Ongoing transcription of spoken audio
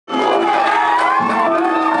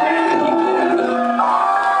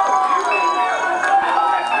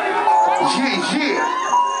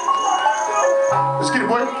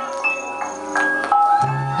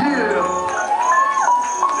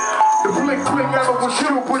think never was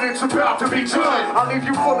you, but it's about to be done. I leave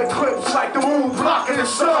you full of clips like the moon blocking the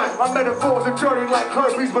sun. My metaphors are dirty like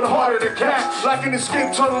herpes, but harder to catch. Like an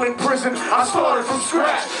escape tunnel in prison, I started from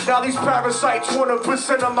scratch. Now these parasites want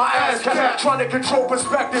 1% of my ass cap, trying to control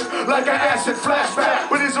perspective like an acid flashback.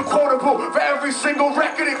 But it's affordable for every single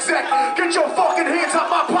record exec. Get your fucking hands out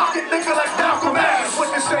my pocket, nigga, like Malcolm X.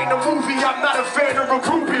 But this ain't a movie, I'm not a fan of a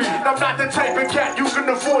groupie. I'm not the type of cat you can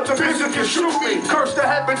afford to visit and shoot me. Curse the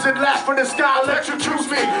heavens and laugh when the sky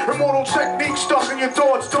electrocutes me. Immortal technique stuck in your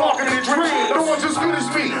thoughts, darker than dreams. No one's as good as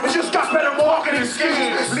me, it just got better marketing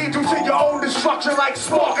schemes. Lead you to your own destruction like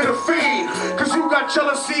sparking a fiend. Cause you got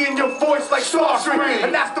jealousy in your voice like Starscream.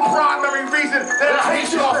 And that's the primary reason that I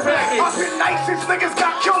hate y'all faggots. I've been nice since niggas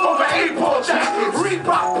got killed over 8-ball jackets.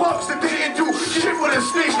 Reebok pumps that didn't do shit with a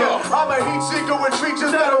sneaker. I'm a heat seeker with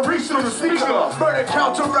features that'll reach to the speaker. Murder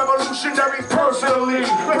counter revolutionaries personally.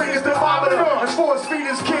 Bring his thermometer and force feed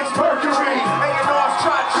his kids mercury. A&R's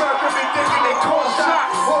try jerking me thinking they call shot.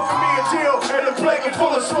 Offer me a deal and a blanket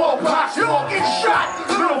full of smallpox. You all get shot,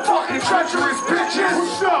 little fucking treacherous bitches.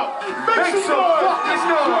 What's up? Make some fucking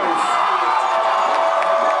noise.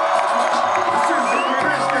 This is the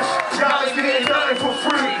business. Y'all ain't getting nothing for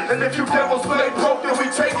free. And if you devils play broke, then we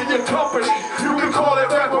taking your company. You can call it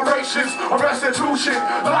reparations or restitution.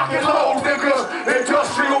 Lock and load, nigga.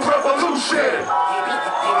 Industrial revolution.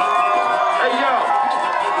 Hey, yo.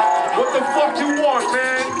 What the fuck you want,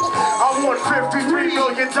 man? I want $53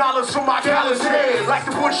 million for my gallows head. Like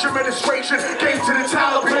the Bush administration gave to the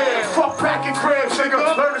Taliban. Fuck packing crabs, nigga.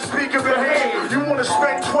 Learn to speak and behave. You wanna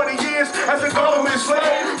spend 20 years as a government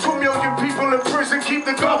slave? 2 million people in prison keep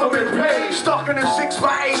the government paid. Stuck in a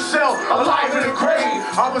 6x8 cell, alive in a grave.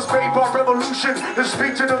 I was made by revolution to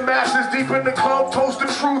speak to the masses. Deep in the club, toast the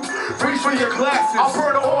truth. Reach for your glasses. I'll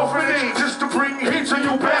burn an orphanage just to bring heat to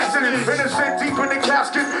you bastards. Innocent deep in the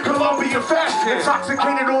casket, Columbia fashion.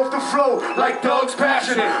 Intoxicated off the flow like Doug's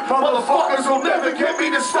passion. My motherfuckers will never get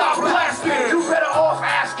me to stop blasting. You better off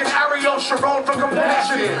asking Ariel Sharon for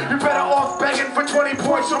compassion. You better off begging for 20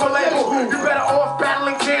 points from a label. You better off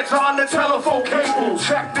battling cancer on the telephone cable.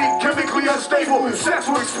 Technique chemically unstable, sex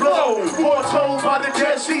will explode. Foretold by the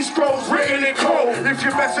Dead Sea Scrolls written in code. If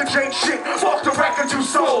your message ain't shit, fuck the record you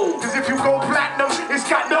sold. Cause if you go platinum, it's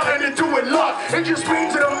got nothing to do with luck. It just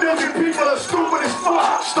means that a million people are stupid as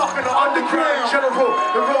fuck. Stuck in the underground, general,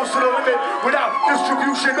 the rose to the limit. Without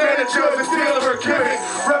distribution managers and dealer gimmick.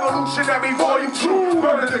 Revolutionary volume 2,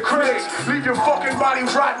 murder the critics. Leave your fucking body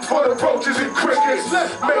rotten for the roaches and crickets.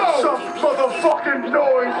 Let's make some motherfucking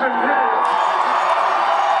noise in here.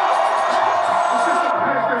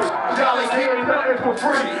 Y'all ain't getting nothing for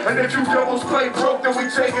free. And if you devils play broke, then we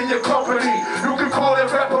taking your company. You can call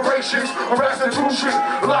it reparations or restitution.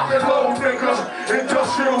 Lock and load, nigga.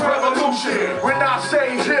 Industrial revolution. When I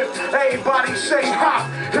say hip, everybody say hop.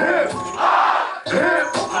 Hip, hop,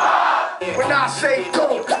 hip, hop. When I say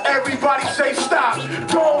don't, everybody say stop.